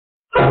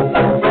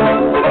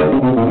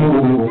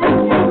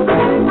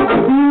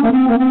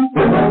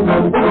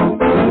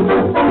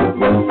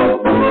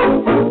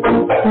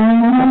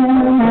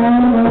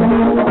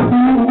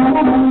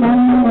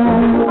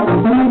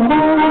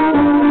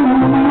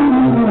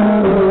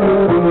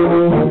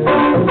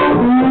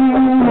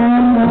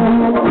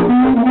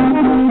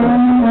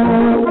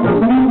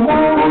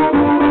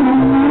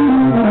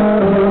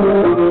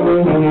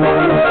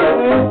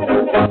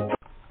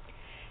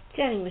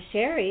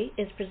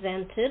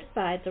presented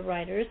by the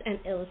writers and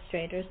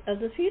illustrators of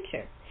the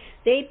future.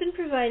 They've been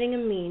providing a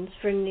means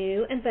for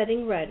new and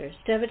budding writers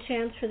to have a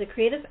chance for the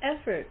creative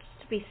efforts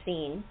to be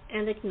seen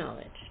and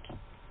acknowledged.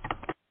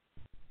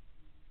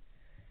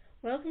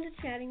 Welcome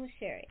to Chatting with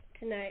Sherri.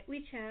 Tonight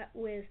we chat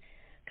with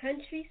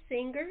country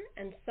singer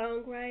and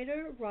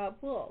songwriter Rob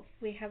Wolf.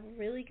 We have a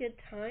really good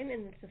time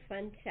and it's a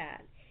fun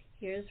chat.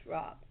 Here's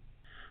Rob.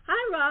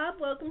 Hi Rob,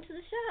 welcome to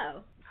the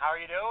show. How are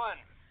you doing?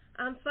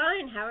 I'm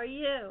fine. How are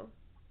you?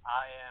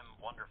 I am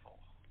wonderful.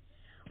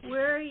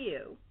 Where are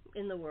you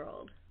in the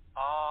world?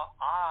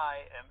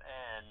 I am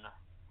in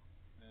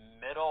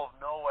middle of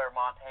nowhere,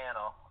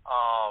 Montana,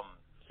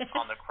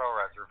 on the Crow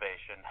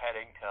Reservation,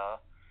 heading to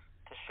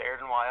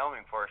Sheridan,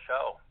 Wyoming for a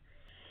show.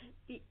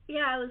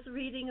 Yeah, I was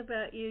reading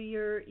about you.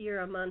 You're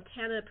a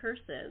Montana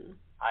person.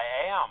 I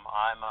am.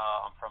 I'm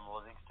from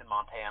Livingston,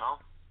 Montana,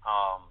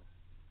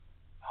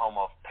 home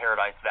of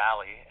Paradise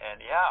Valley, and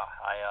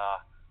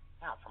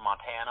I'm from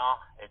Montana.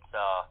 It's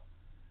a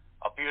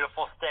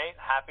beautiful state.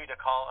 Happy to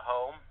call it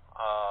home.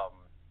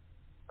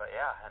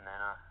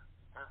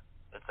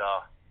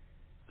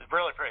 It's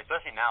really pretty,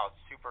 especially now.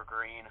 It's super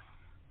green.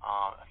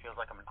 It feels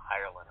like I'm in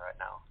Ireland right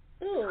now.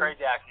 Ooh. It's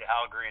crazy actually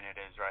how green it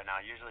is right now.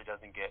 It usually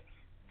doesn't get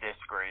this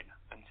green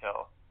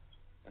until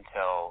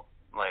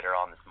later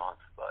on this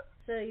month. But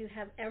so you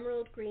have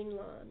emerald green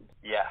lawns.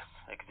 Yes,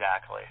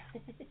 exactly.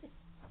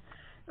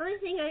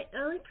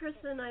 Only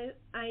person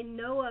I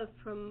know of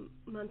from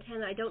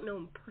Montana, I don't know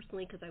him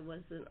personally because I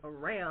wasn't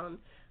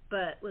around,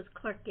 but was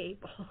Clark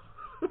Gable.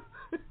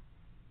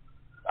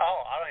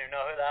 Oh, I don't even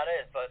know who that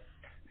is, but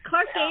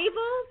Clark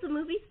Gable, the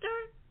movie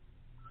star.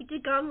 He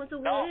did Gone with the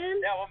Wind. Oh,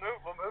 yeah.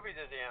 What movies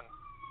is he in?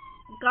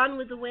 Gone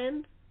with the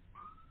Wind.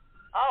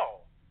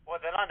 Oh,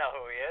 well then I know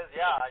who he is.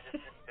 Yeah, I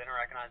just didn't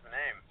recognize the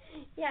name.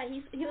 Yeah,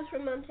 he was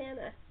from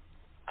Montana.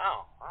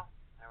 Oh, well,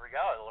 there we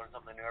go. I learn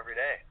something new every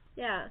day.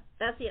 Yeah,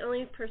 that's the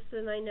only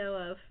person I know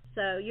of.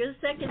 So you're the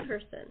second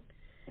person.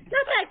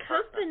 Not that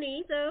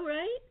company, though,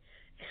 right?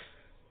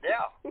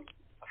 Yeah,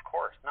 of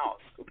course. No,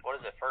 what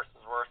is it? First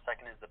is worst,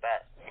 second is the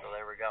best. So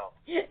there we go.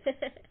 Yeah.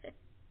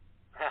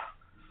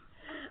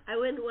 I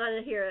wouldn't want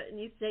to hear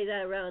you say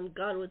that around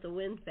Gone with the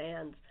Wind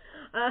fans.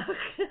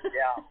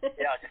 Yeah.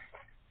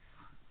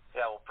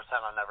 We'll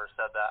pretend I never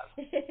said that.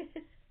 Here's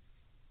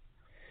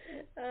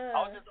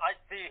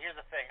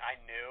the thing. I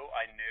knew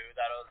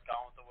that I was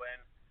Gone with the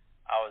Wind.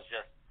 I was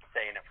just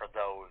saying it for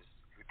those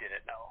who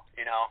didn't know,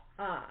 you know?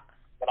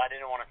 But I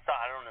didn't want to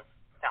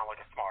sound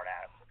like a smart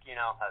ass, you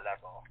know?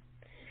 That's all.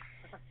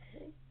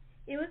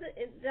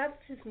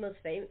 That's his most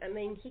famous. I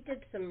mean, he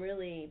did some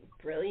really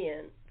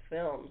brilliant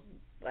films,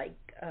 like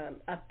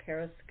Up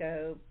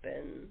Periscope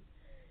and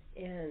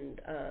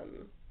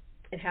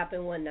It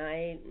Happened One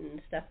Night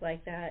and stuff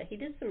like that. He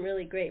did some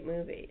really great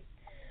movies,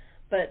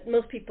 but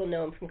most people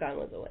know him from Gone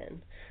with the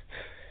Wind.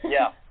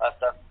 Yeah,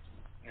 that's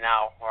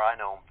now where I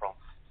know him from.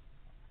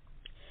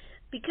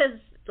 Because,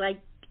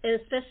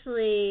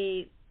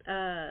 especially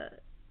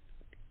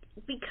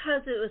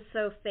because it was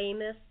so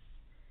famous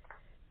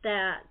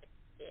that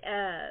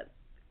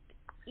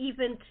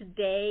even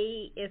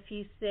today, if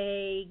you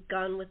say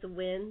Gone with the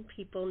Wind,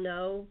 people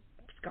know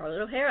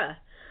Scarlett O'Hara,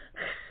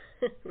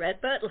 Red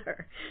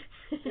Butler.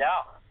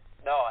 Yeah,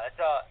 no, it's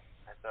a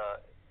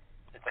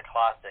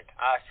classic.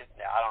 I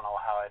don't know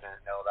how I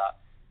didn't know that.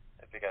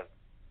 It's because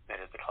it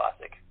is a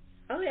classic.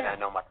 Oh yeah. And I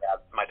know my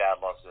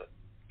dad loves it.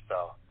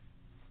 So.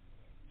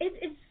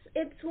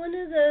 It's one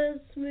of those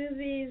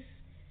movies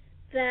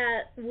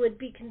that would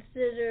be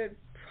considered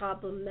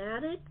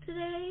problematic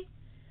today,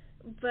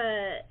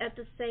 but at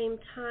the same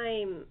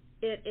time,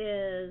 it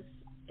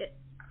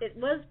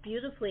was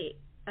beautifully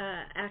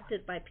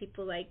acted by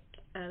people like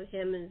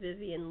him and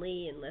Vivian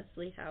Leigh and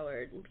Leslie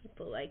Howard and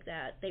people like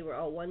that. They were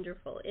all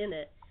wonderful in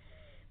it,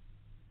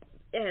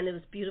 and it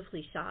was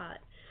beautifully shot.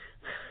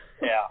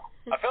 Yeah,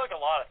 I feel like a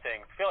lot of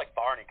things. I feel like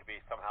Barney could be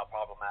somehow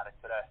problematic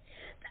today.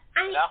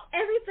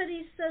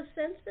 Everybody's so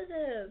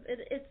sensitive.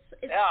 It's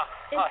you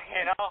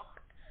know.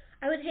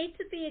 I would hate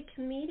to be a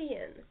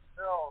comedian.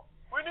 No,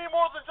 we need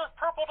more than just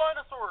purple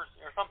dinosaurs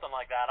or something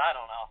like that. I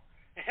don't know.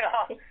 You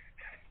know.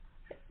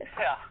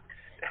 Yeah,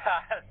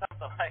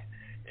 something like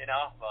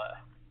but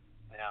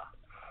yeah.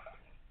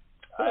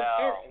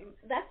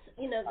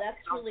 And that's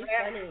really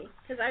funny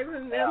because I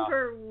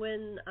remember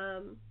when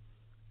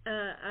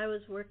I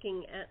was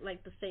working at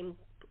the same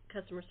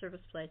customer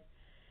service place,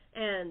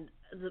 and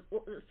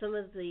some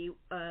of the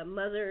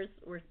mothers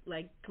were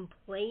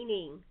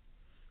complaining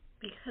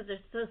because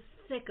they're so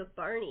sick of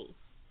Barney.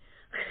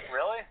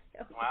 Really?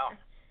 Wow.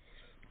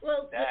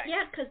 Well,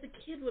 yeah, because the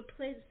kid would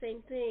play the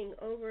same thing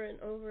over and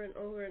over and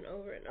over and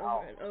over and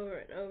over and over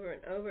and over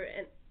and over,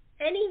 and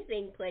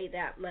anything played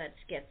that much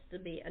gets to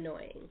be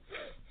annoying.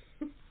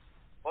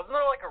 Wasn't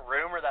there a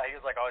rumor that he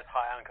was always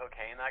high on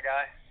cocaine? That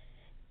guy.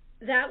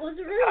 That was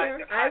a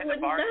rumor. I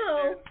wouldn't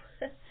know.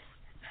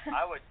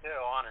 I would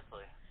too,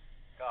 honestly.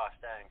 Gosh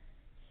dang.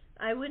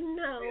 I wouldn't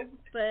know,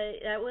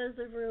 but that was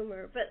a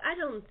rumor. But I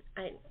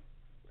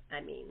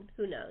mean,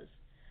 who knows?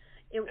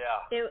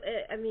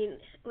 I mean,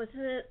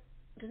 wasn't it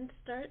didn't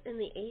start in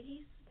the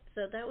 80s,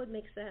 so that would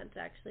make sense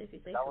actually if you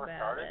think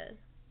about it.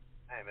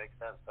 Hey, it makes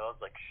sense. So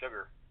it's like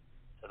sugar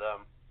to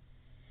them.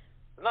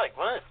 Like,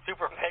 wasn't it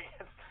super big?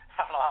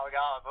 I don't know how we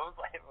got it, but it was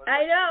like...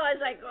 I know, I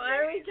was like, why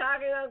are we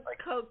talking about like,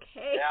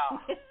 cocaine?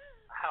 Yeah,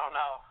 I don't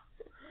know.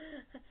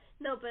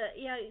 No, but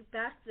yeah,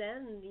 back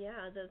then,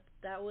 yeah,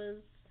 that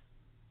was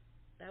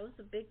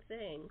a big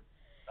thing.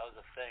 That was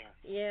a thing.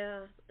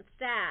 Yeah, it's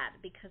sad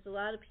because a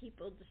lot of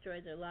people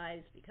destroyed their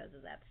lives because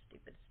of that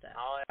stupid stuff.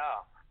 Oh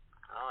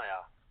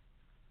yeah.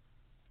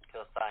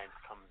 Until science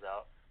comes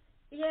out.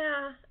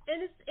 Yeah,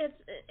 and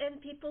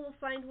and people will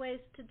find ways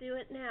to do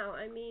it now.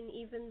 I mean,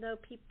 even though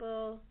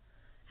people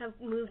have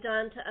moved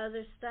on to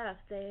other stuff,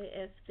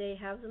 if they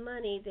have the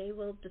money, they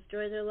will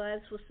destroy their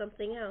lives with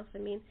something else. I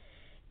mean,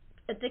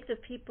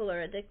 addictive people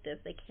are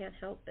addictive; they can't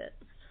help it.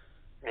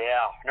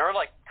 Yeah, remember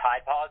like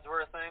Tide Pods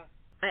were a thing?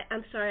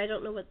 I'm sorry, I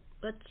don't know what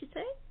did you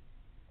say?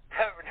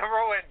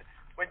 Remember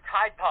when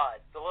Tide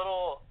Pods, the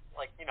little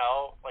like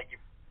like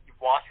you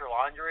wash your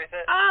laundry with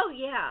it? Oh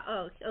yeah.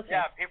 Oh okay.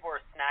 Yeah, people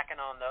were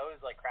snacking on those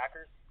like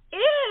crackers.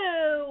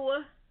 Ew.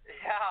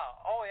 Yeah.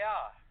 Oh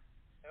yeah.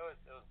 It was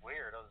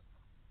weird. Ew.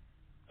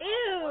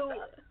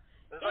 It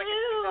was like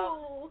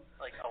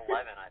in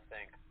 2011, I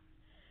think.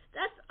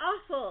 That's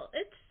awful.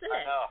 It's sick.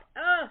 I know.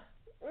 Ugh.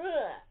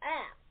 Ugh.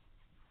 Ah.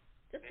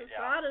 Just the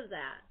thought of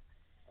that.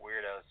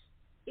 Weirdos.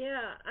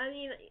 Yeah, I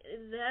mean,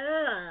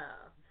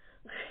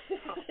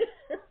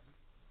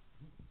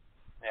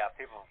 Yeah,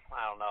 people,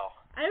 I don't know.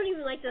 I don't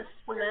even like the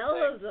smell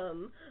of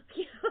them.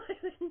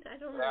 I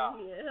don't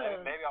know. Yeah.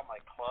 Maybe on my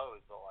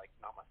clothes, but like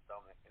not my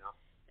stomach,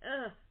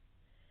 Ugh.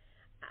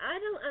 I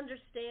don't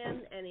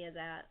understand any of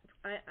that.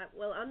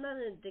 Well, I'm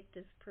not an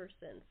addictive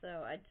person,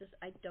 so I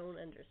don't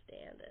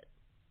understand it.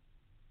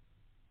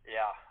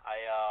 Yeah,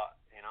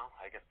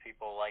 I guess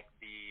people like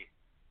the.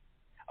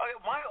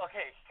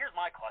 Okay, here's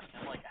my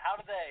question. Like, how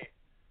do they?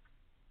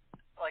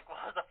 Like,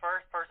 was the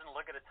first person to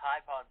look at a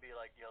Tide Pod and be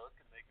like, "Yo, this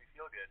can make me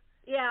feel good"?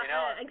 Yeah,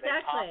 exactly.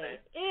 They pop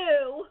it,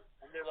 Ew.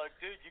 and they're like,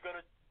 "Dude, you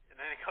gotta," and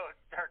then they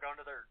start going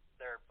to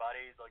their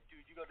buddies, like,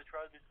 "Dude, you gotta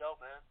try this out,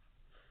 man.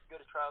 You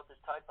gotta try out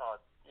this Tide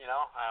Pod."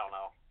 I don't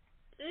know.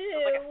 Ew.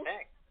 It's like a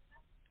thing.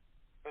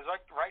 It was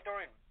like right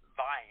during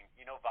Vine.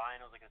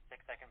 Vine was like a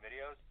 6-second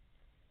videos.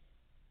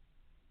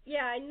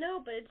 Yeah, I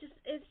know, but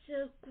it's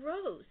just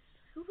gross.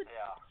 Who would?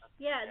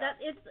 Yeah, that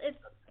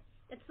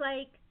it's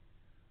like.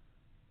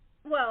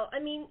 Well, I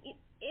mean,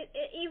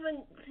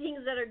 even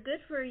things that are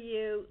good for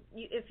you,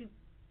 if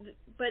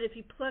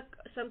you pluck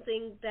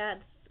something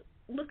that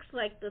looks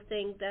like the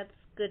thing that's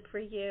good for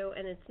you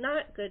and it's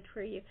not good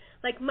for you,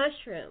 like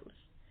mushrooms.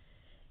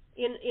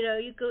 Who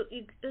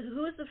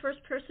was the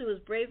first person who was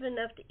brave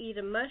enough to eat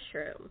a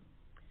mushroom?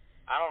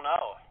 I don't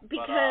know.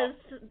 Because,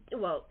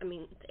 well, I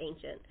mean, it's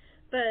ancient.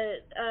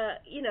 But,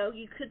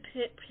 you could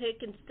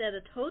pick instead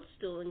a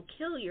toadstool and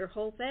kill your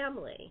whole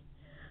family.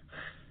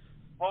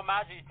 Well,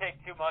 imagine you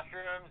take 2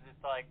 mushrooms.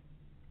 It's like,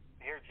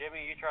 here,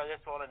 Jimmy, you try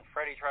this one, and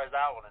Freddie tries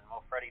that one, and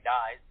Freddie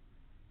dies.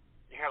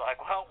 You're like,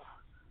 well,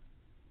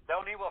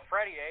 don't eat what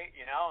Freddie ate,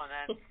 and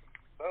then,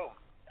 boom.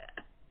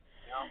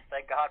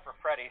 Thank God for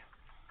Freddie.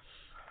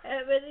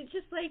 But it's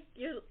just like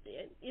you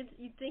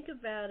think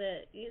about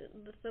it.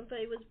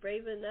 Somebody was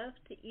brave enough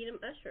to eat a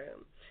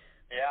mushroom.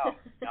 Yeah,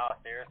 no,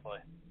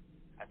 seriously.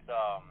 That's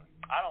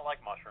I don't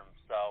like mushrooms,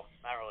 so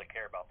I don't really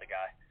care about the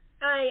guy.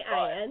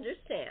 I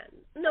understand.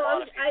 No,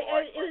 I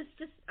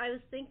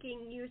was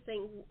thinking you were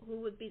saying who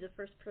would be the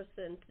first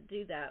person to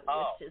do that,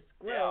 which is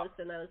gross,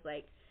 and I was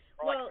like,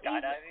 like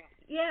skydiving.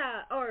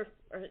 Yeah, or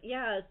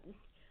yeah.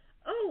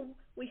 Oh,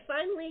 we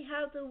finally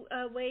have the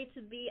way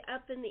to be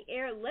up in the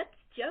air. Let's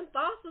jump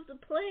off of the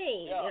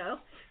plane. Yeah,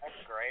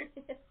 that's great.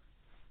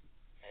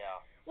 Yeah.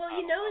 Well,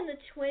 in the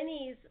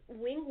 20s,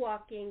 wing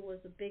walking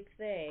was a big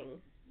thing.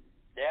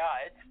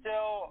 Yeah, it's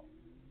still.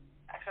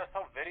 Actually, I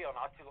saw a video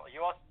not too long.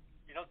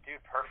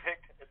 Dude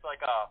Perfect. It's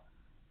like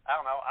I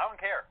don't know. I don't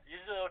care.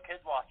 Usually little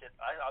kids watch it.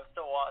 I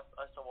still watch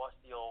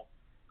the old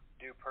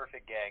Dude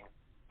Perfect gang,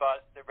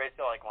 but they're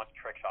basically like want to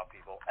trick shot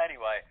people.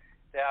 Anyway,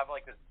 they have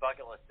like this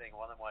bucket list thing.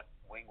 One of them went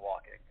wing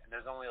walking, and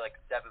there's only like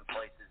 7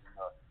 places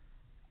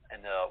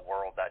in the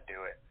world that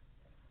do it,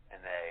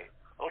 and they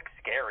look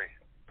scary.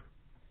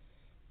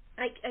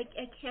 I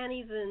can't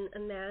even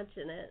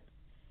imagine it.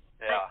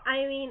 Yeah.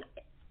 I mean,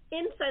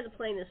 inside the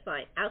plane is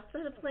fine.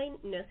 Outside the plane,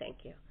 no,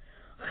 thank you.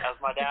 As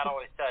my dad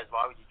always says,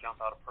 why would you jump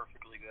out a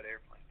perfectly good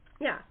airplane?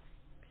 Yeah,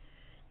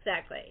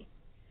 exactly.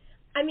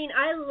 I mean,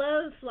 I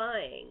love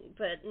flying,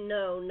 but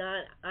no,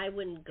 I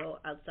wouldn't go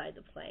outside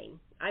the plane.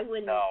 I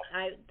wouldn't. No.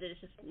 There's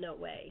just no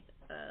way.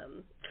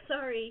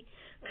 Sorry.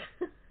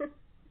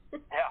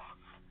 Yeah.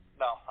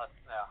 No, that's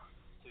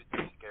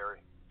too scary.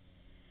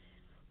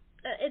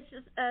 It's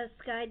just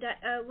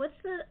skydive. What's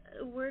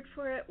the word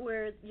for it?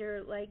 Where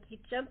you're like you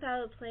jump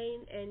out of the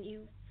plane and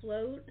you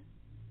float.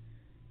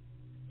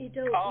 You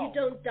don't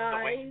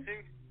dive. The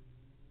wingsuit?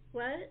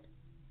 What?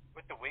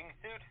 With the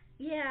wingsuit?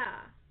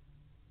 Yeah.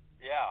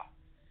 Yeah.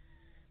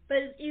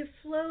 But you're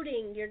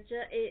floating. You're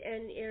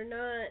and you're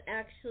not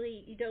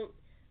actually. You don't.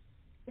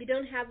 you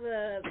don't have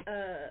a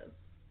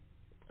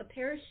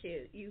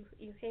parachute. You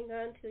hang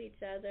on to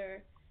each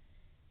other,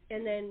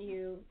 and then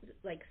you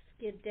like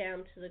skid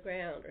down to the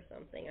ground or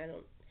something. I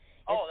don't.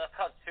 Oh, that's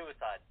called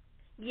suicide.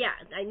 Yeah,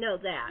 I know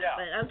that. Yeah.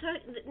 But I'm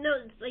talking. No,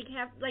 it's like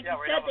yeah, you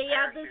said, they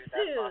have the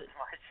suit.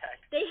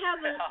 They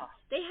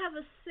have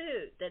a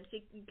suit that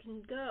you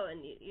can go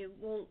and you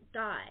won't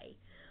die.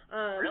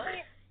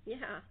 Really?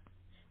 Yeah.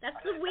 That's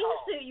the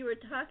wingsuit you were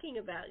talking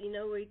about. You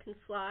know, where you can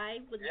fly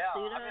with the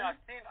suit on. Yeah, I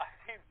mean, I've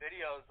seen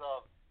videos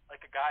of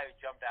like a guy who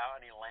jumped out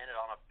and he landed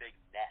on a big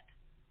net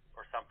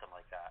or something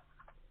like that.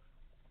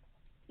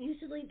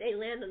 Usually they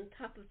land on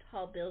top of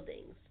tall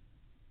buildings.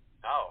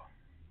 Oh.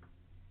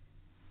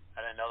 I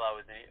didn't know that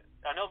was any.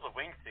 I know the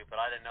wingsuit, but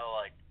I didn't know,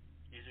 like,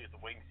 usually with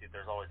the wingsuit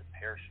there's always a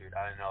parachute.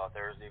 I didn't know that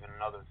there was even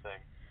another thing.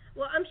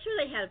 Well, I'm sure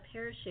they had a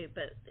parachute,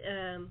 but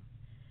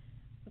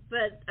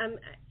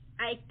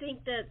I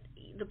think that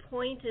the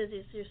point is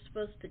you're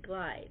supposed to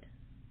glide.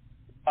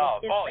 Yeah.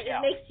 It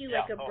makes you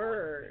like a totally.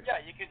 bird. Yeah,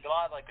 you can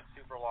glide like a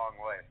super long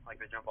way, like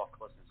they jump off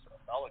cliffs and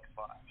stuff. That looks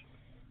fun, actually.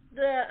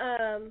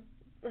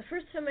 The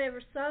first time I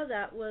ever saw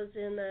that was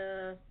in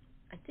I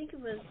think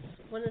it was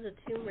one of the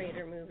Tomb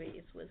Raider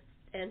movies with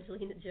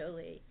Angelina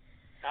Jolie.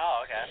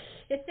 Oh, okay.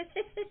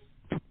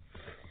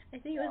 I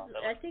think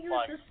it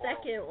was the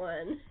second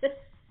one.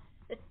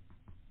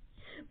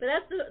 But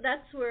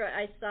that's where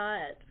I saw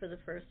it for the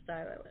first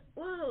time. I went,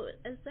 "Whoa,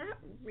 is that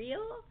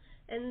real?"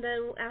 And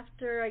then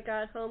after I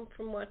got home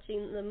from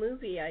watching the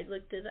movie, I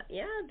looked at it.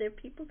 Yeah, there are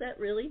people that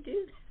really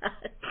do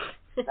that.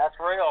 That's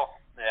real.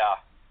 Yeah,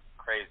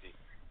 crazy.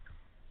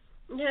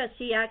 Yeah,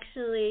 she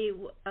actually,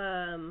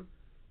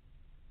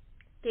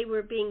 they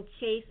were being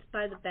chased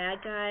by the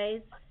bad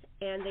guys,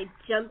 and they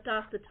jumped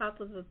off the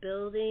top of a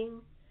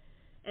building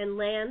and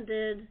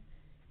landed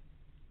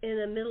in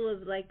the middle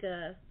of like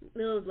a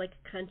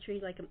country,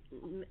 like a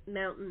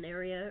mountain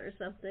area or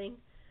something.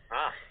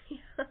 Huh.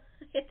 Yeah,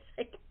 it's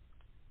like.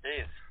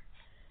 Jeez.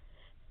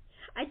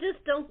 I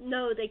just don't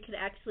know they could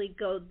actually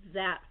go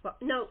that far.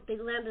 No, they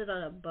landed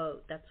on a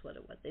boat. That's what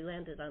it was. They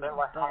landed on a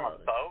boat. On a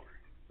boat?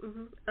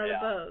 Mhm. On a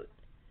boat.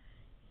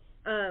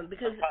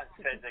 Because sometimes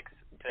physics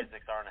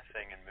aren't a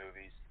thing in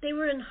movies. They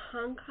were in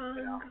Hong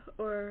Kong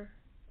or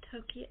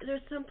Tokyo.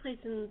 There's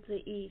someplace in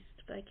the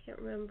east, but I can't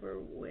remember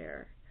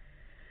where.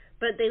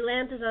 But they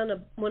landed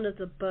on one of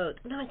the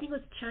boats. No, I think it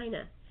was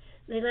China.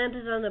 They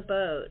landed on a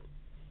boat,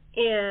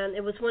 and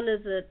it was one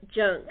of the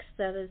junks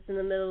that is in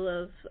the middle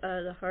of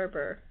the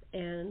harbor.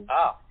 And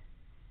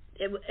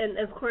and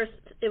of course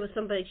it was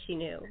somebody she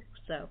knew.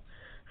 So.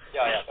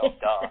 Yeah,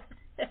 duh.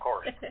 Of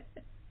course.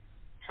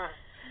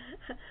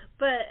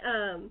 But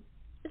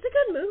it's a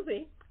good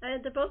movie.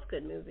 They're both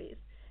good movies.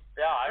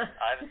 Yeah, I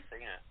haven't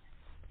seen it.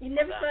 You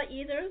never saw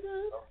either of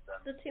those?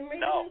 The Tomb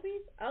Raider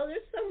movies? Oh,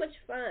 they're so much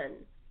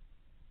fun.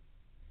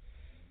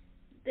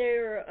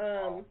 They're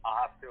I'll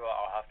have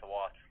to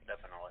watch,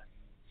 definitely.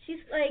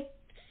 She's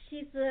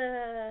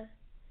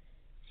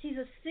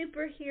a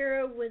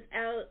superhero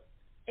without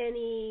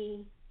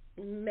any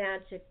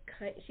magic.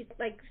 She's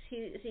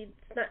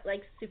not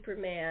like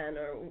Superman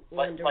or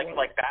Wonder Woman.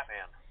 Like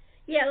Batman.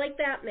 Yeah, like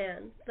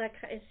Batman.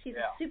 She's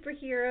a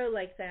superhero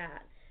like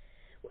that.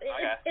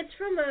 Okay. It's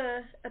from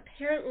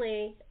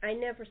apparently, I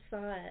never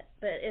saw it,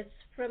 but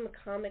it's from a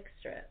comic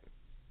strip.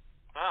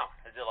 Oh,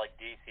 is it like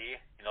DC?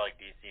 You know, like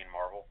DC and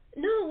Marvel?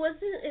 No, it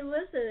wasn't. It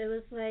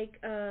was like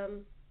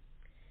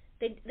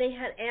they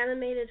had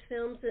animated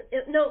films.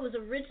 It was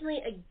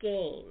originally a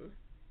game,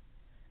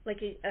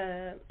 like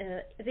a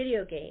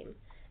video game,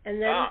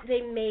 and then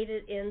they made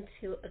it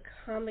into a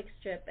comic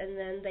strip, and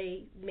then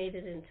they made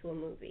it into a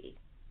movie.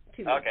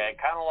 Okay,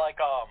 kind of like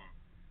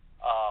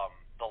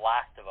The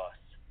Last of Us.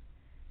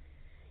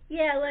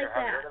 Yeah, like that.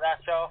 Have you heard of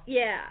that show?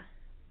 Yeah,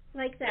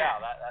 like that. Yeah,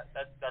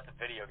 that's a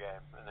video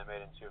game, and they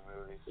made it into a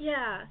movie.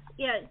 Yeah.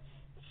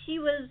 She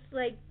was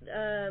like,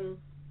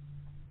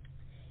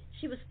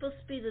 she was supposed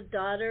to be the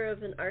daughter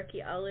of an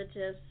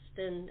archaeologist,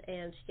 and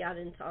she got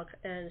into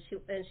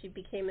she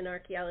became an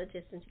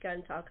archaeologist, and she got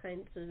into all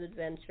kinds of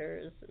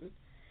adventures. And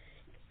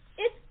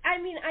I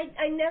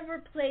never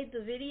played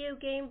the video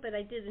game, but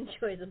I did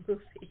enjoy the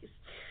movies.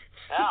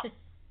 Yeah,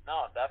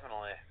 no,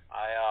 definitely.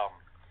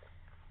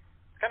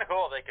 It's kind of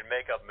cool they can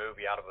make a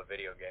movie out of a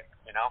video game,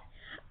 you know?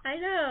 I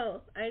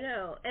know,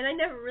 and I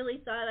never really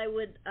thought I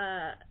would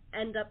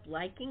end up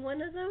liking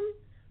one of them,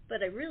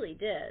 but I really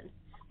did.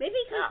 Maybe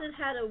because it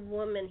had a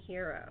woman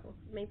hero.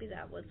 Maybe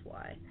that was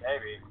why.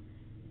 Maybe.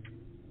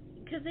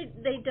 Because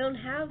they don't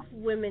have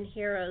women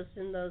heroes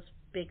in those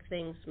big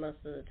things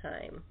most of the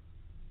time.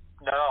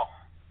 No.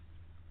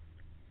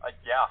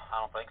 Yeah, I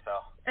don't think so.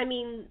 I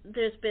mean,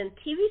 there's been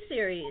TV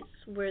series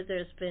where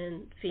there's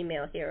been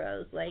female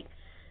heroes, like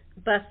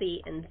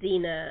Buffy and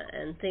Xena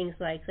and things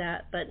like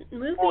that, but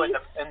movies... Oh, and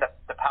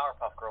the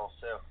Powerpuff Girls,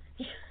 too.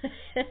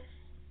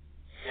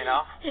 You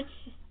know?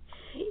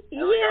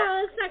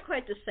 Yeah, it's not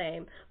quite the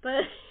same,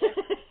 but...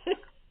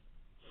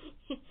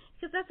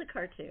 Because that's a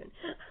cartoon.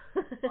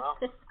 Well.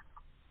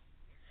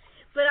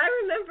 But I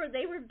remember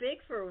they were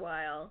big for a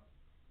while,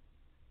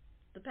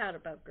 the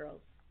Powerpuff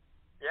Girls.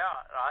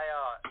 Yeah,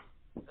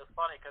 it's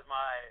funny because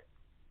my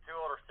two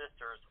older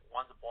sisters,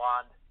 one's a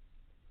blonde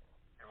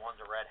and one's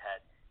a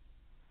redhead.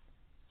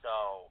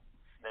 So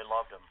they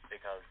loved him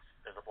because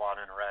there's a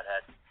blonde and a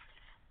redhead,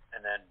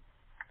 and then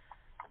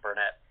a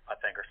brunette, I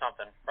think, or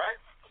something, right?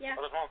 Yeah.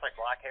 Well, there's one with like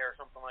black hair or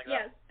something like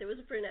Yeah, that. there was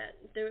a brunette.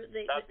 That'd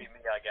be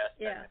me, I guess,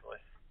 yeah.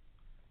 technically.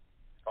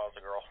 If I was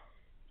a girl.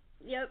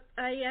 Yep,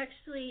 I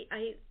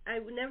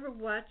never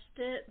watched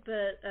it,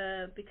 but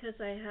because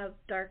I have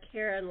dark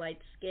hair and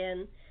light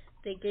skin,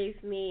 they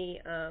gave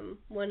me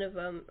one of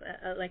them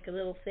like a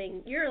little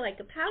thing. You're like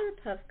a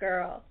Powerpuff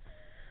Girl,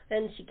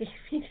 and she gave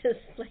me this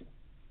like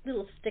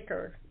little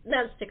sticker,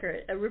 not a sticker,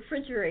 a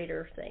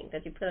refrigerator thing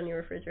that you put on your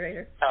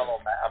refrigerator. Oh,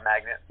 a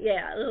magnet.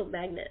 Yeah, a little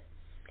magnet.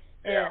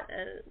 Yeah.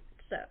 And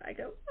so I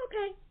go,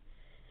 okay.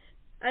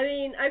 I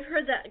mean, I've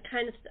heard that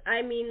kind of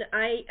I mean,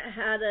 I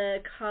had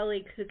a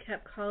colleague who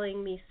kept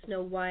calling me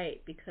Snow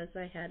White because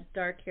I had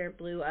dark hair,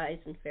 blue eyes,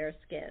 and fair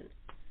skin.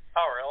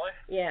 Oh, really?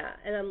 Yeah,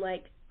 and I'm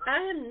like, I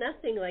am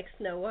nothing like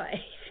Snow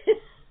White.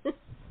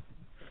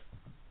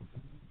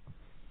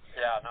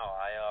 Yeah, no,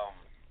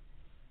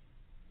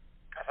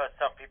 I've had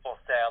some people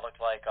say I look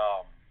like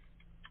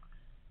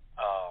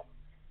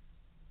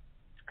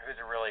who's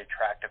a really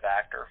attractive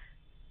actor.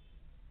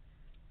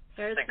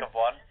 Think of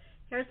one.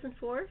 Harrison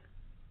Ford?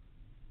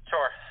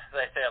 Sure,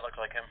 they say I look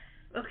like him.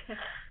 Okay.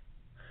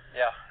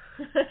 Yeah.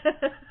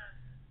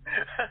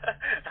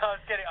 No, I'm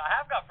just kidding. I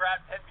have got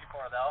Brad Pitt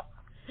before, though.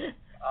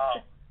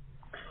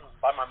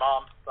 By my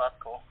mom, so that's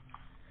cool.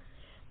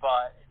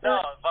 But, no,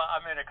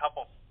 I mean, a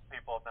couple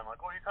people have been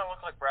like, oh, you kind of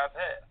look like Brad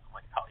Pitt. I'm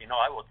like, oh,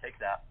 I will take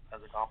that as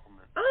a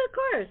compliment. Oh, of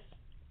course.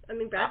 I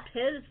mean, Brad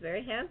Pitt is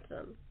very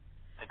handsome.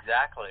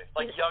 Exactly.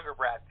 Like younger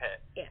Brad Pitt.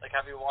 Yeah. Like,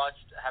 have you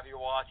watched,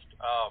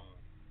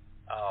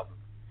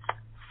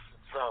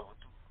 so,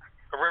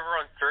 A River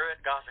Runs Through It?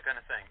 Gosh, I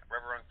couldn't sing. A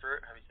River Runs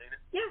Through It? Have you seen it?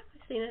 Yeah,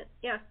 I've seen it.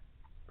 Yeah.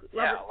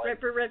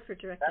 Robert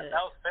Redford directed it.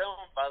 That was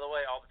filmed, by the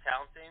way, all the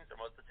town scenes,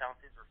 or most of the town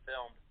scenes were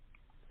filmed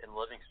in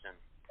Livingston,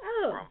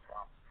 where I'm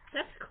from.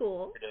 That's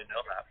cool. I didn't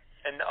know that.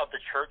 And of the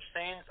church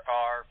scenes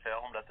are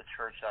filmed at the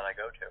church that I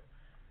go to.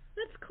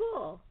 That's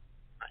cool.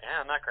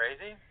 Yeah, isn't that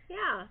crazy?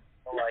 Yeah.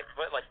 But like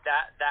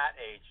that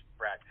age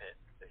Brad Pitt,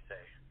 they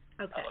say.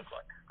 Okay. That looks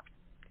like.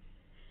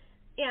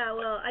 Yeah,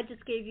 well, I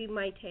just gave you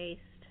my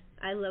taste.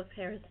 I love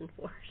Harrison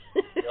Ford.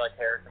 You like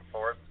Harrison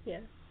Ford?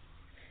 Yeah.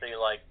 So you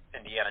like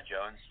Indiana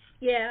Jones?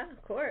 Yeah,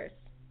 of course.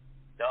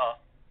 Duh.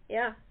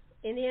 Yeah.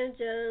 Indiana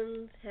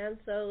Jones, Han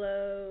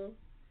Solo,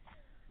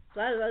 a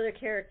lot of other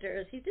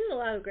characters. He did a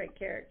lot of great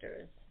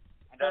characters.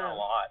 He's done a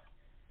lot.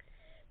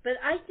 But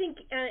I think,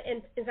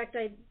 in fact,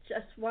 I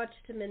just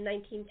watched him in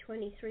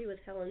 1923 with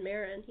Helen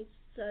Mirren. He's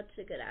such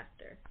a good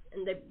actor,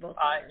 and they both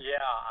are. Yeah,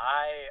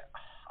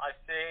 I've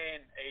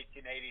seen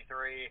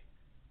 1883,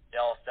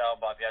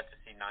 Yellowstone, but I've yet to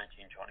see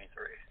 1923.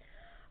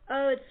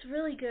 Oh, it's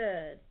really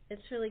good.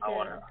 It's really good. I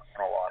want to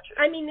watch it.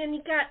 I mean, and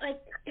you got like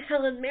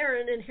Helen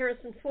Mirren and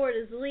Harrison Ford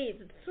as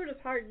leads. It's sort of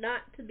hard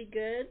not to be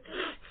good.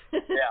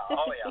 Yeah.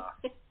 Oh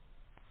yeah.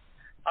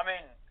 I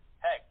mean,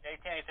 heck,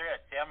 1883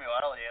 at Samuel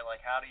Elliott. Like,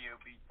 how do you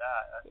beat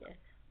that? That's the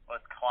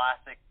most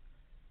classic,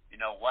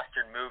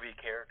 Western movie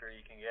character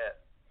you can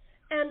get.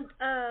 And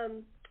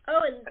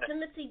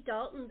Timothy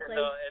Dalton played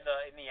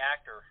in the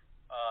actor,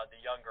 the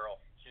young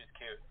girl. She was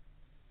cute.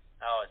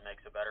 That always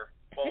makes it better.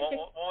 Well,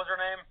 what was her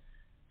name?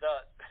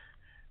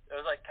 It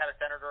was like kind of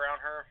centered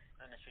around her,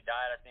 and then she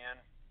died at the end.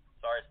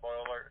 Sorry,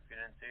 spoiler alert if you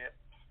didn't see it.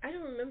 I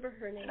don't remember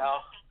her name.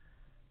 No.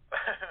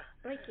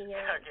 Breaking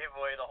out. I gave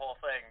away the whole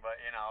thing, but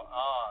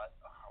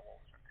what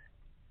was her name?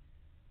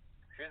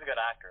 She was a good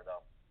actor,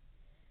 though.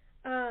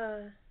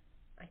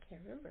 I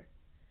can't remember.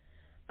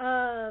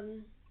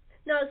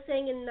 No, I was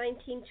saying in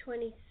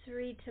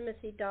 1923,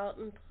 Timothy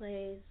Dalton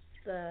plays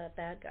the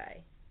bad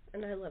guy,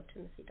 and I love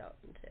Timothy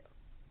Dalton too.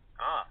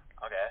 Ah,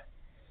 okay.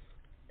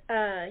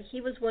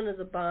 He was one of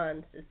the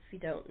Bonds, if you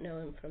don't know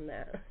him from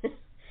that.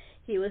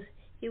 he was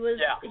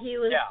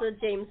the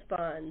James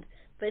Bond,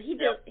 but he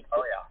did.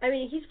 Oh yeah. I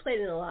mean, he's played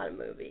in a lot of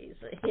movies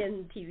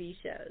and TV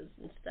shows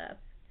and stuff.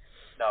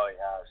 No, he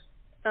has.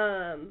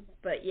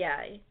 But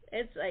yeah,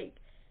 it's like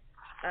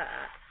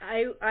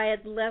I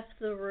had left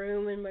the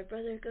room and my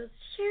brother goes,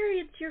 Sherri,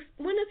 it's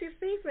one of your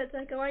favorites.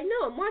 I go, I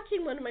know, I'm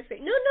watching one of my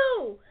favorites.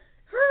 No,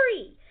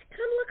 hurry,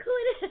 come look who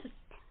it is.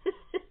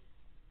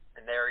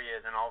 And there he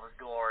is in all his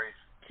glory.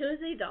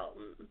 Timothy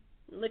Dalton,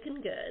 looking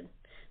good.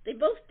 They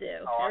both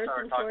do. Oh,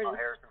 Harrison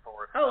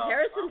Ford. Oh,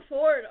 Harrison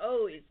Ford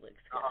always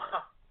looks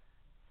good.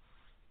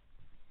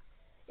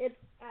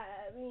 It's,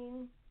 I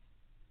mean,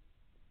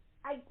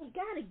 you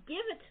gotta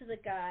give it to the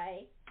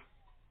guy.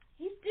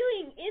 He's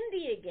doing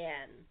indie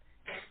again.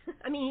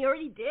 I mean, he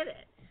already did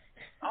it.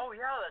 Oh,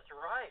 yeah, that's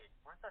right.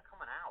 When's that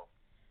coming out?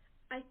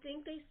 I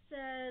think they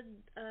said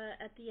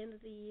at the end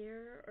of the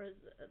year, or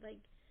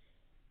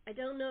I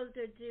don't know if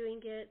they're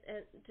doing it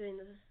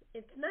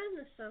it's not in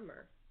the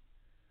summer.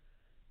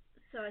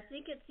 So I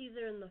think it's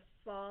either in the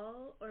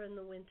fall or in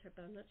the winter,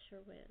 but I'm not sure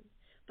when.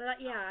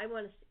 But yeah, I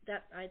want to see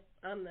that.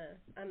 I'm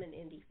an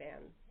indie fan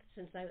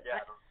since same.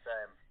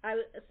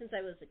 since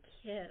I was a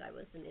kid, I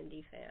was an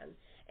indie fan,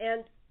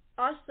 and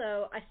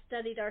also I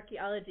studied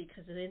archaeology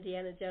because of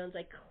Indiana Jones.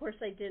 Of course,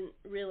 I didn't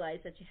realize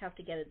that you have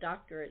to get a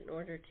doctorate in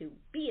order to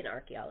be an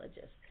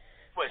archaeologist.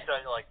 Wait, so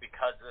like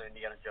because of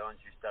Indiana Jones,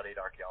 you studied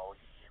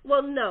archaeology?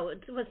 Well, no,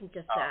 it wasn't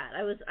just that.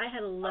 I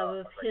had a love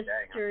of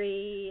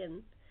history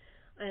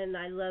and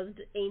I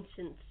loved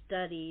ancient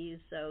studies.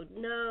 So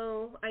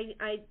no,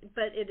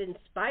 but it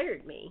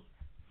inspired me.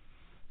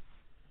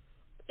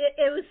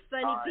 It was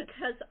funny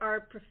because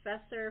our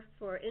professor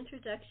for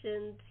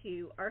Introduction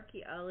to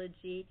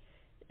Archaeology,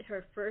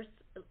 her first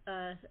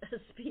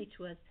speech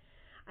was,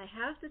 "I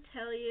have to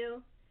tell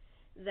you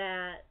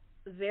that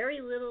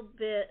very little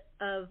bit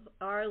of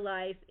our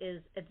life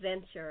is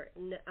adventure.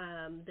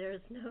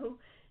 There's no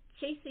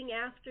chasing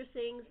after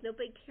things.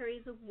 Nobody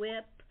carries a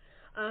whip."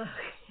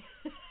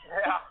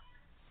 Yeah,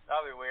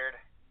 that'd be weird.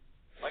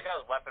 Like I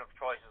was weapon of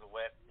choice is a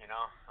whip, you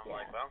know? I'm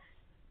like, well,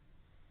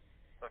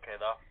 it's okay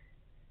though.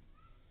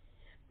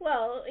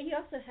 Well, he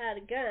also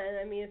had a gun.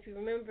 I mean, if you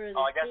remember the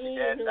I guess scene,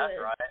 he did. That's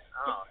right.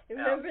 Oh,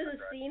 remember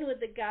the scene with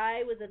the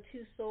guy with the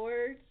two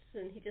swords,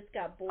 and he just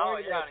got bored. Oh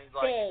yeah, and he's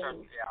like,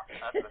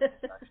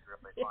 that's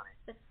really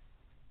funny.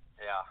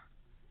 Yeah.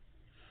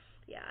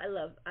 Yeah, I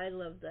love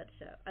that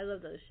show. I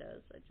love those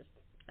shows.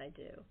 I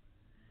do.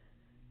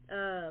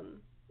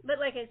 But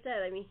like I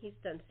said, I mean, he's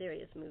done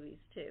serious movies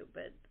too.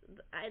 But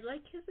I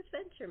like his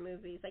adventure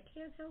movies. I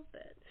can't help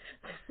it.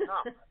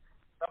 No,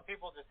 some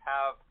people just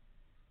have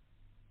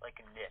like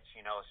a niche,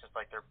 you know. It's just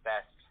like their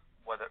best,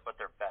 what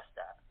they're best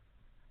at.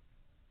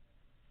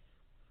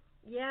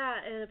 Yeah,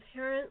 and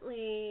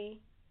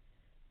apparently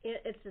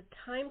it's a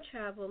time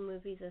travel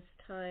movie this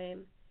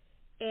time,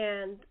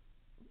 and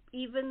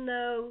even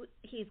though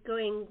he's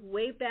going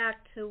way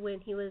back to when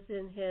he was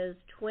in his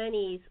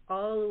 20s,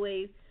 all the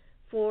way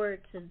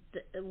forward to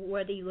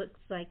what he looks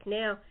like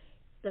now,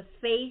 the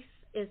face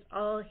is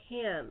all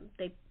him.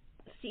 It's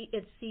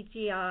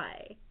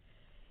CGI.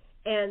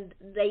 And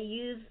they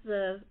use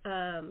the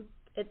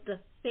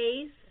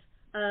face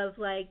of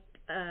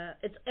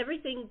it's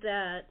everything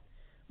that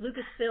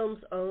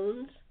Lucasfilms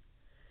owns.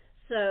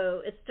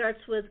 So it starts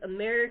with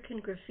American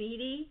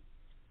Graffiti,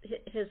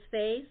 his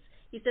face.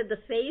 He said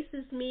the face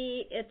is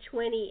me at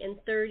 20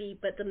 and 30,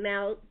 but the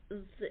mouth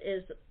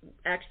is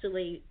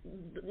actually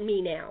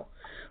me now.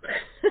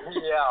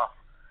 Yeah.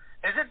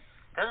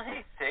 Doesn't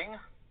he sing?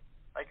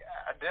 Like,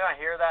 did I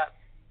hear that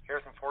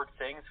Harrison Ford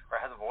sings or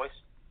has a voice?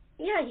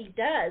 Yeah, he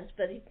does,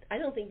 but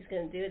I don't think he's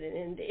going to do it in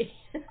Indy.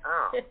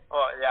 Oh.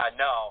 Well, yeah,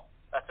 no.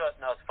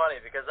 It's funny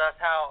because that's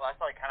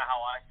like kind of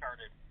how I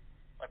started.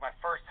 Like my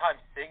first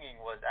time singing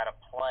was at a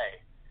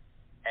play,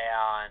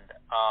 and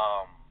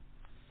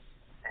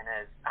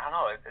I don't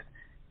know, it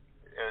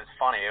was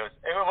funny.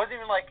 It wasn't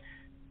even like,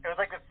 it was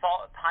like a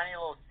tiny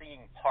little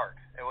singing part.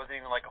 It wasn't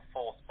even like a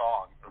full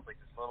song. It was like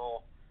this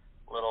little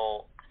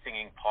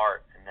singing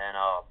part, and then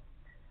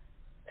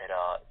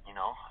you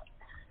know,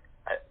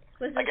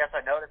 I guess I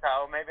noticed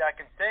how maybe I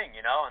can sing,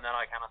 you know, and then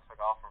I kind of took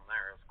off from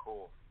there. It was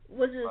cool.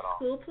 Was it a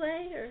school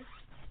play or?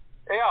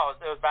 Yeah,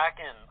 it was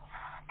back in,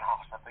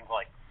 gosh, I think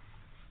like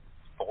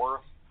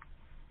fourth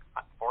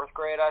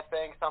grade, I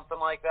think, something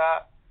like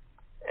that.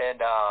 And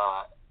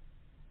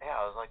yeah,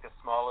 it was like this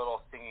small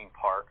little singing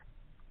part,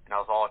 and I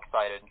was all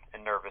excited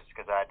and nervous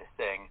because I had to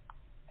sing.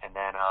 And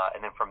then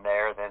from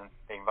there, then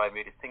they invited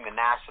me to sing the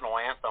national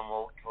anthem,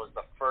 which was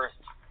the first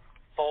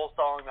full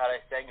song that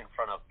I sang in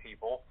front of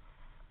people.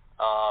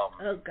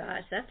 Oh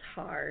gosh, that's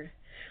hard.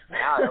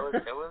 Yeah, it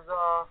was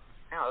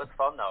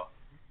fun though.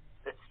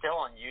 It's still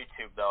on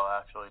YouTube though.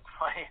 Actually, it's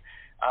funny.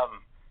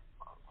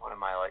 What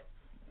am I, like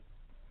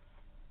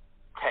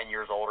 10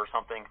 years old or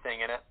something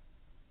singing it?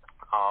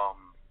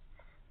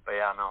 But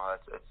yeah, no,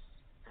 it's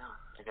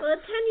yeah. Well,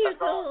 at 10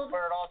 years old,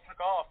 where it all took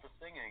off, the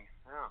singing.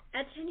 Yeah.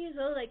 At 10 years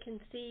old, I can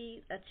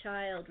see a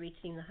child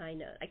reaching the high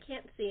note. I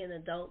can't see an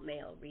adult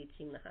male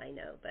reaching the high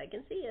note, but I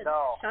can see a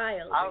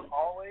child. I would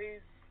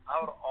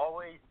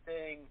always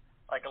sing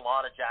like a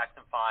lot of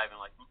Jackson 5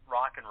 and like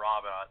Rock and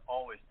Robin. I'd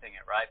always sing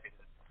it, right?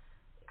 Because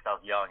I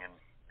was young and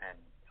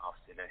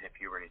obviously didn't hit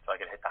puberty, so I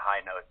could hit the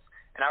high notes.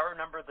 And I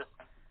remember this,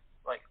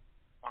 like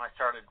when I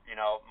started, you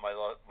know, my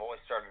voice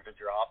started to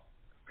drop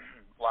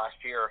last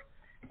year,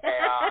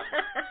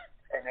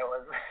 and it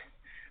was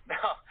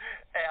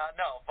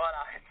but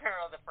I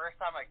remember the first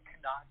time I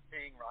could not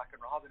sing Rock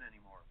and Robin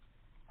anymore.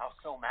 I was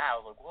so mad. I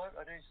was like, what?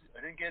 I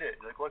didn't get it.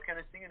 Like, what can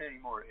I sing it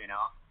anymore? You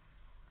know,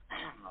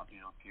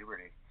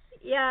 puberty.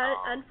 Yeah,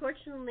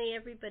 unfortunately,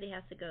 everybody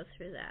has to go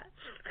through that.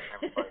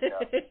 Everybody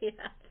does.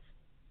 Yeah.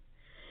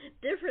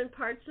 Different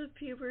parts of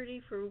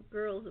puberty for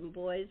girls and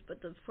boys,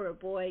 but for a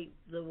boy,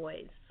 the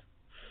voice.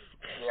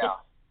 Yeah.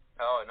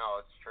 Oh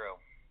no, it's true.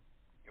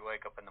 You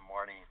wake up in the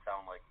morning, you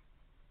sound like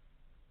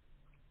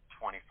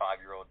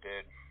 25-year-old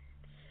dude.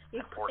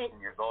 At 14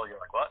 years old, you're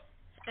like, what?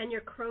 And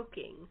you're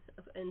croaking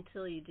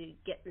until you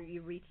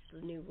reach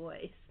the new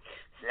voice.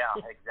 Yeah,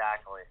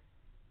 exactly.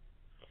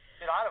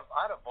 Dude, I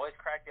had a voice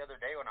crack the other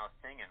day when I was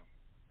singing.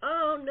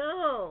 Oh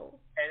no!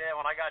 And then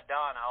when I got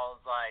done, I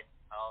was like,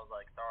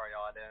 sorry,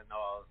 y'all, I didn't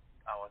know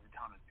I wasn't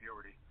done with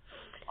puberty.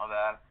 My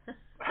bad.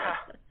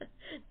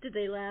 Did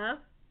they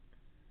laugh?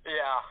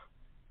 Yeah.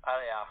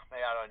 Yeah.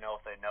 Maybe I don't know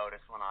if they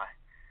noticed when I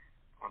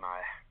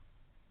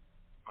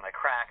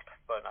cracked,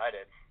 but I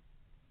did.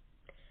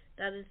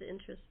 That is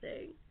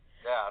interesting.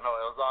 Yeah. No,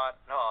 it was on.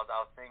 No,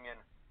 I was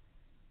singing.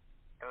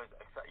 It was,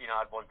 I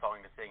had one song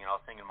to sing, and I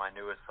was singing my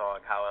newest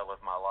song, "How I Live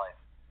My Life,"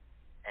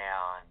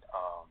 and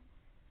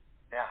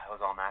yeah, it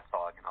was on that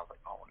song, and I was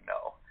like, oh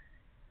no,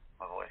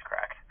 my voice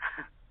cracked.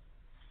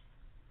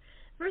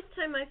 First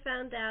time I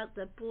found out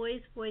that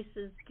boys'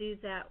 voices do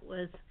that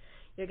was,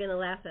 you're gonna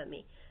laugh at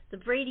me, the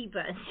Brady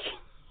Bunch.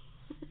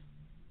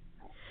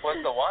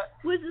 What's the what?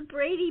 Was the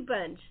Brady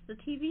Bunch, the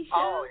TV show?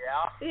 Oh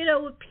yeah.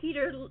 With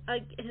Peter,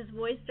 his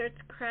voice starts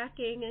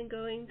cracking and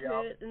going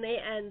to it,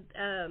 and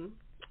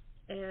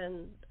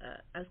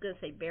I was gonna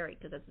say Barry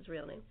because that's his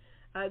real name.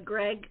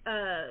 Greg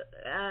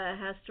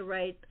has to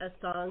write a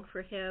song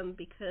for him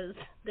because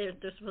they're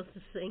supposed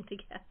to sing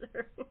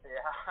together.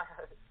 Yeah.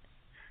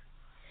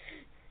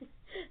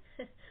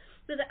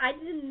 But I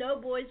didn't know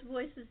boys'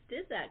 voices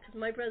did that because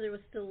my brother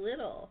was still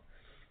little.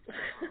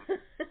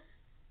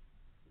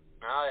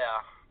 Oh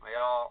yeah,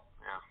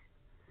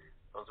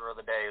 those were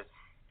the days.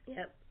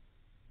 Yep.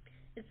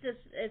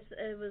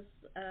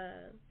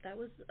 That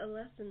was a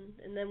lesson.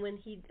 And then when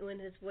his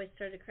voice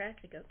started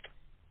cracking, I go,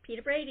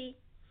 Peter Brady.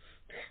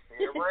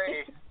 Peter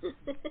Brady.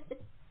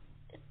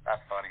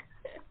 That's funny.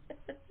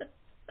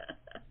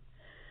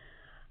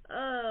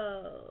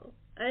 Oh,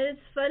 and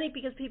it's funny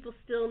because people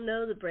still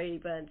know the Brady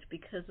Bunch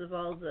because of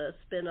all the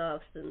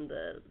spin-offs and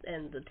the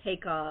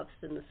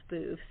takeoffs and the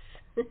spoofs.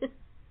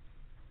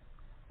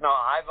 No,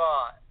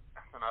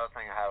 that's another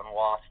thing I haven't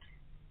watched.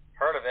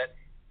 Heard of it.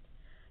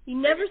 You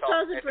never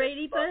saw the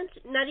Brady Bunch?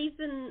 Not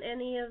even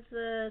any of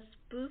the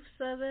spoofs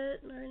of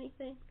it or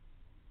anything?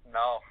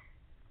 No.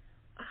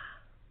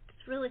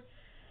 It's really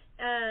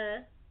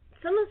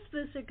some of the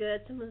spoofs are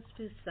good, some of the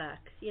spoofs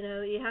suck. You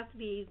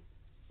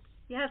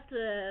have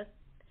to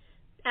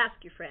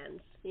ask your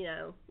friends,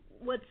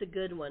 what's a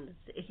good one to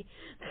see.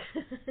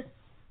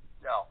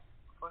 No.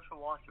 I should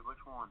watch it.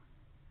 Which one?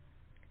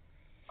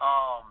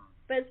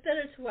 But it's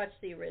better to watch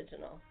the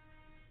original.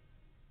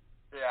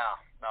 Yeah.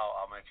 No,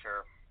 I'll make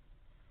sure.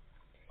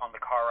 On the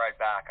car ride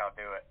back, I'll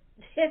do it.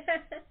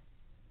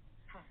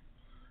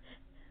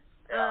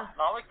 Yeah.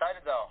 No, I'm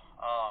excited though.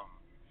 I'm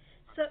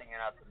singing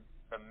at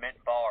the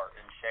Mint Bar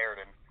in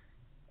Sheridan,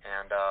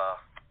 and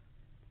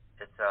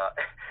it's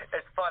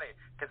funny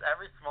because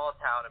every small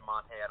town in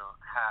Montana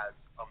has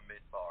a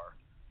Mint Bar,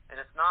 and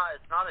it's not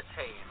a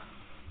chain.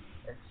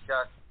 It's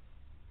just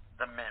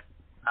the Mint.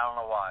 I don't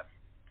know why,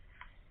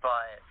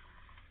 but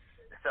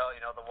so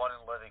the one in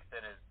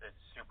Livingston is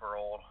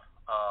super old.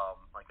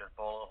 Like there's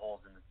bullet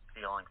holes in the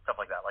ceiling, stuff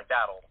like that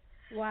old.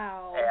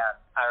 Wow. And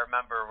I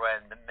remember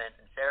when the Mint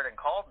in Sheridan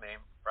called me,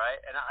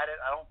 right? And I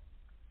don't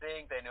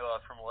think they knew I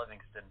was from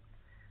Livingston.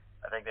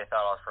 I think they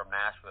thought I was from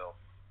Nashville.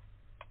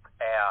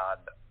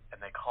 And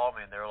they called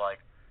me and they were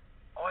like,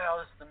 "Oh yeah,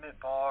 this is the Mint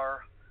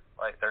Bar."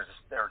 Like they're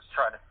just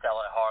trying to sell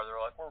it hard. They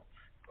were like, "We're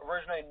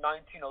originated in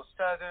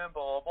 1907,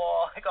 blah blah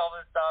blah," like all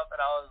this stuff.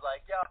 And I was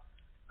like, "Yeah,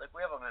 like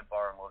we have a Mint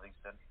Bar in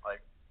Livingston." Like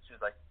she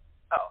was like,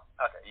 "Oh,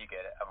 okay, you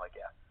get it." I'm like,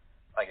 "Yeah,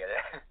 I get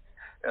it."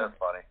 It was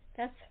funny.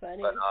 That's funny.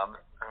 But I'm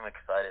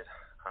excited.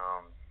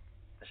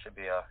 This should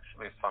be a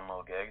fun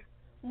little gig.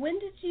 When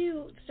did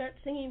you start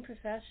singing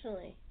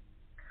professionally?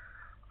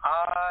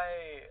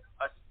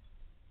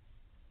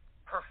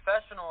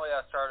 Professionally,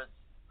 I started.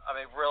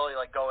 Really,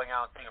 like going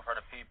out and singing in front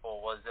of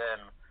people was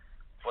in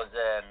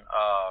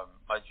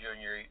my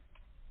junior,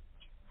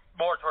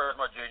 more towards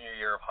my junior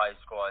year of high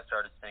school. I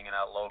started singing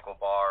at local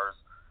bars,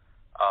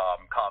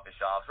 coffee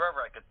shops,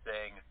 wherever I could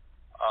sing.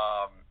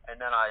 And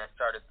then I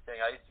started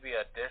singing. I used to be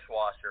a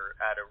dishwasher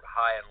at a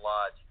high-end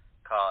lodge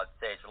called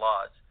Sage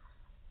Lodge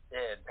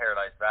in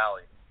Paradise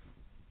Valley.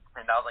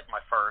 And that was like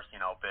my first,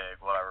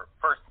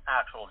 first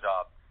actual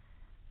job.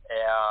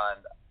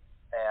 And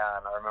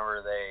I remember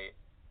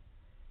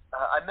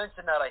I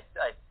mentioned that I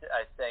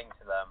sang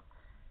to them,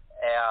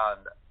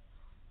 and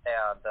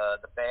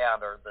the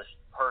band or the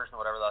person,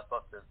 whatever that was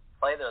supposed to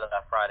play there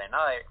that Friday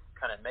night,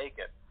 couldn't make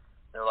it.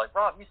 They were like,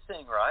 "Rob, you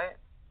sing, right?"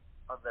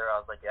 I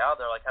was like, "Yeah."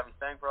 They're like, "Have you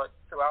sang for like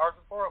 2 hours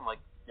before?" I'm like,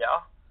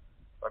 "Yeah."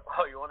 Like,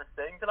 "Oh, you want to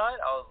sing tonight?"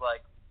 I was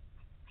like,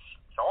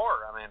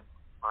 "Sure.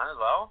 Might as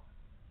well."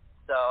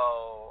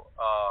 So,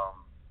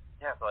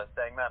 so I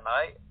sang that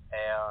night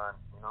and,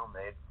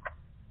 made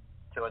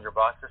 $200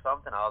 or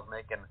something. I was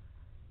making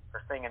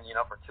for singing,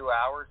 for 2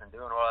 hours and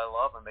doing what I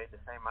love, and made the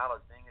same amount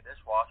as being a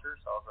dishwasher.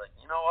 So I was like,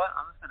 you know what?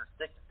 I'm just going to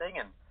stick to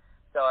singing.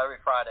 So every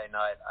Friday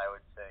night I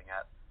would sing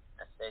at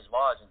Sage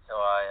Lodge until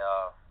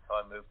I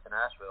moved to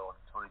Nashville in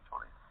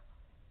 2020.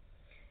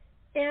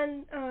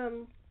 And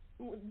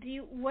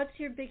what's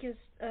your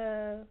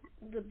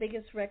the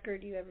biggest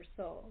record you ever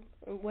sold?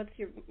 What's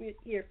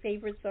your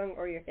favorite song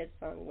or your hit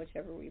song,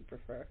 whichever you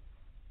prefer?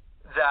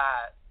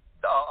 That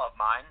of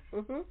mine.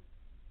 Mhm.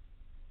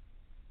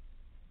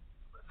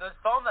 The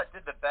song that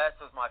did the best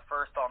was my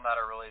first song that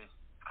I released,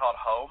 called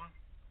Home.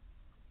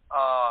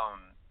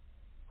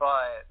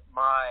 But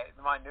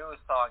my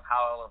newest song,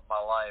 "How I Live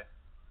My Life,"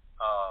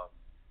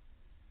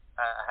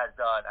 has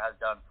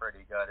done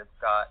pretty good. It's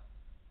got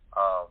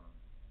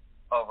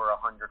over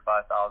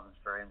 105,000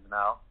 streams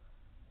now,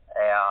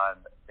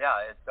 and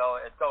yeah, it's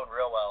going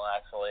real well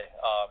actually.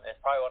 It's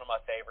probably one of my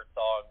favorite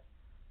songs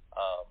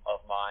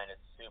of mine.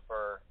 It's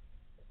super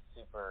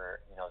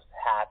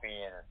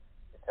happy, and it's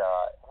it's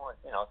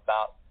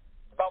about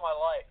my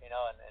life, and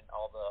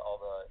all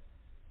the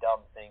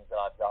dumb things that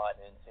I've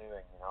gotten into,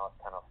 and it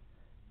kind of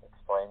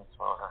explains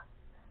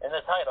in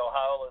the title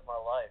how I live my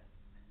life.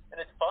 And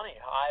it's funny,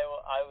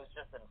 I was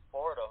just in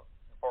Fort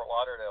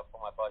Lauderdale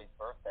for my buddy's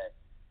birthday,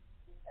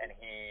 and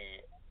he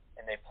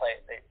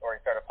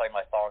started playing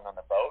my song on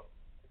the boat,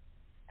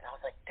 and I was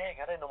like, dang,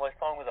 I didn't know my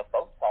song was a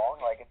boat song.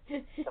 Like,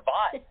 it's a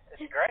vibe.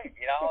 It's great.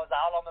 I was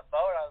out on the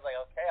boat, I was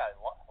like, okay, I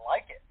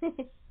like it.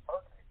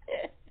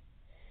 Perfect.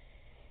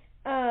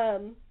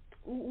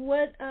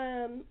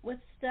 What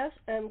stuff,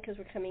 because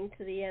we're coming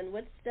to the end,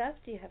 what stuff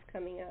do you have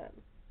coming up?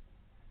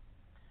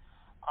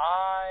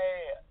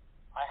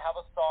 I have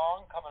a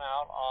song coming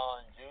out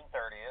on June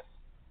 30th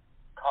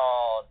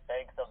called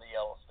Banks of the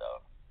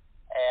Yellowstone.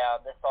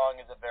 And this song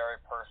is a very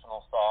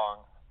personal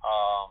song.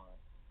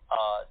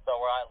 So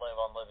where I live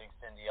on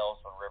Livingston, the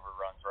Yellowstone River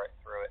runs right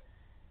through it.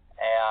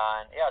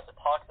 And yeah, so it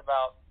talks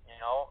about,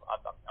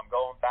 I'm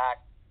going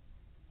back,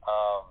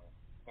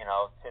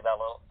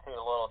 to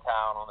a little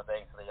town on the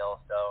banks of the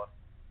Yellowstone.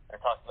 And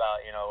it talks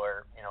about,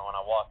 where, when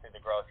I walk through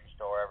the grocery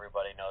store,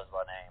 everybody knows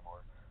my name.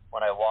 Or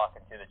when I walk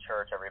into the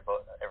church,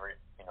 everyone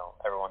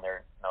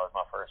there knows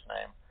my first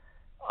name.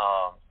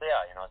 So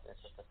yeah,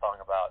 it's just a song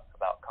about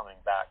coming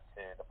back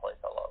to the place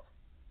I love.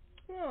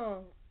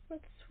 Oh,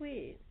 that's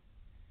sweet.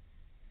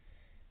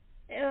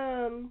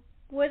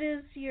 What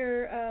is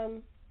your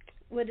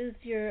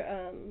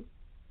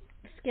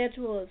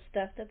schedule of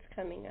stuff that's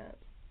coming up?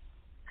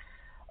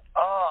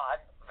 I'm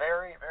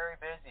very, very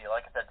busy.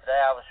 Like I said, today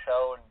I have a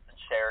show in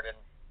Sheridan,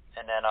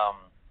 and then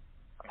I'm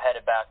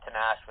headed back to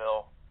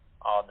Nashville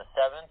on the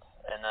 7th,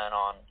 and then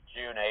on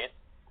June 8th,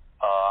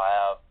 I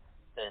have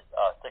this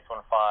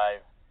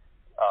 615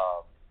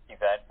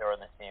 event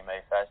during the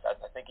CMA Fest. I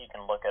think you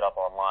can look it up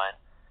online.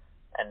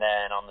 And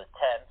then on the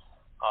 10th,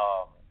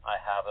 I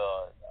have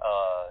a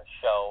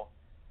show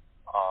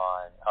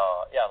on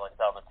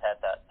the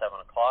 10th at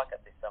 7 o'clock at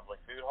the Assembly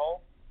Food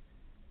Hall.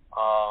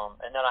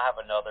 And then I have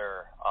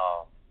another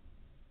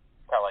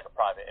kind of like a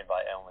private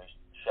invite-only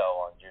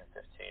show on June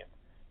 15th.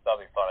 That'll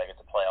be fun. I get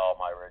to play all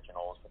my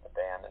originals with the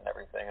band and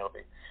everything. It'll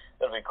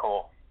be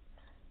cool.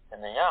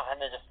 And then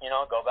just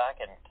go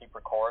back and keep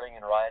recording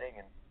and writing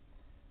and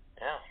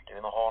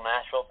doing the whole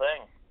Nashville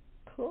thing.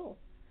 Cool.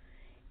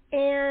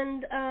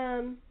 And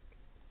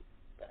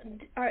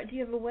do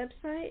you have a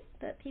website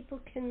that people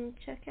can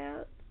check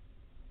out?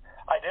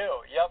 I do.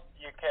 Yep.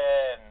 You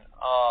can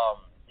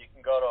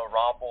go to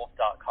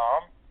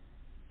robwolf.com,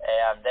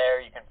 and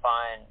there you can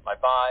find my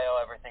bio,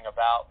 everything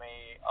about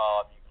me.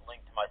 You can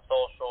link to my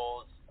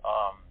socials,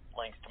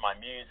 links to my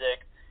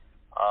music.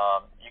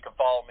 You can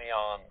follow me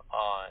on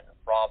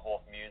Rob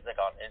Wolf Music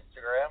on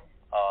Instagram.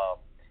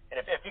 And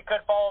if you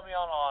could follow me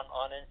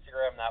on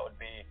Instagram, that would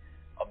be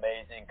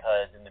amazing,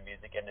 because in the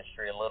music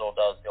industry, a little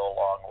does go a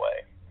long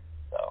way.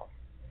 So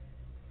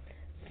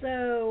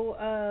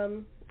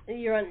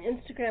you're on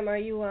Instagram. Are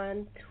you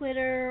on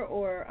Twitter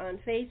or on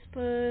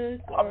Facebook?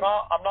 I'm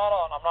not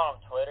on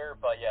Twitter,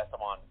 but yes,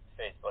 I'm on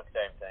Facebook.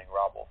 Same thing,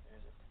 Rob Wolf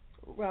Music.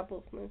 Rob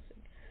Wolf Music.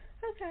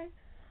 Okay.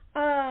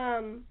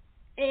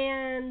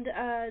 And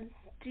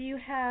do you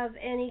have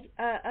any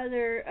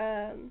other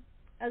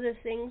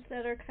things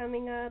that are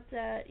coming up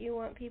that you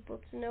want people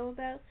to know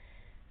about?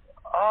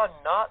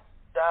 Not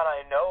that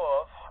I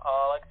know of.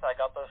 Like I said, I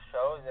got those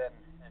shows and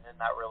then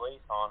that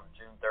release on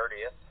June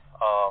 30th.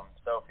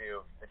 So if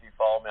you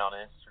follow me on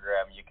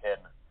Instagram, you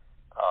can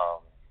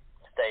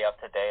stay up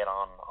to date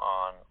on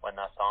when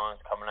that song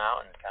is coming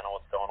out and kind of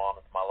what's going on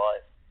with my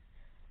life.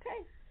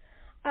 Okay.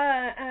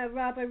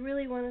 Rob, I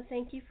really want to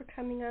thank you for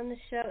coming on the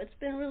show. It's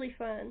been really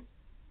fun.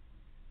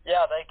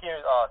 Yeah, thank you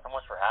so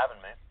much for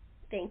having me.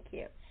 Thank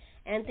you.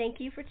 And thank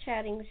you for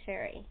chatting with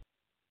Sherri.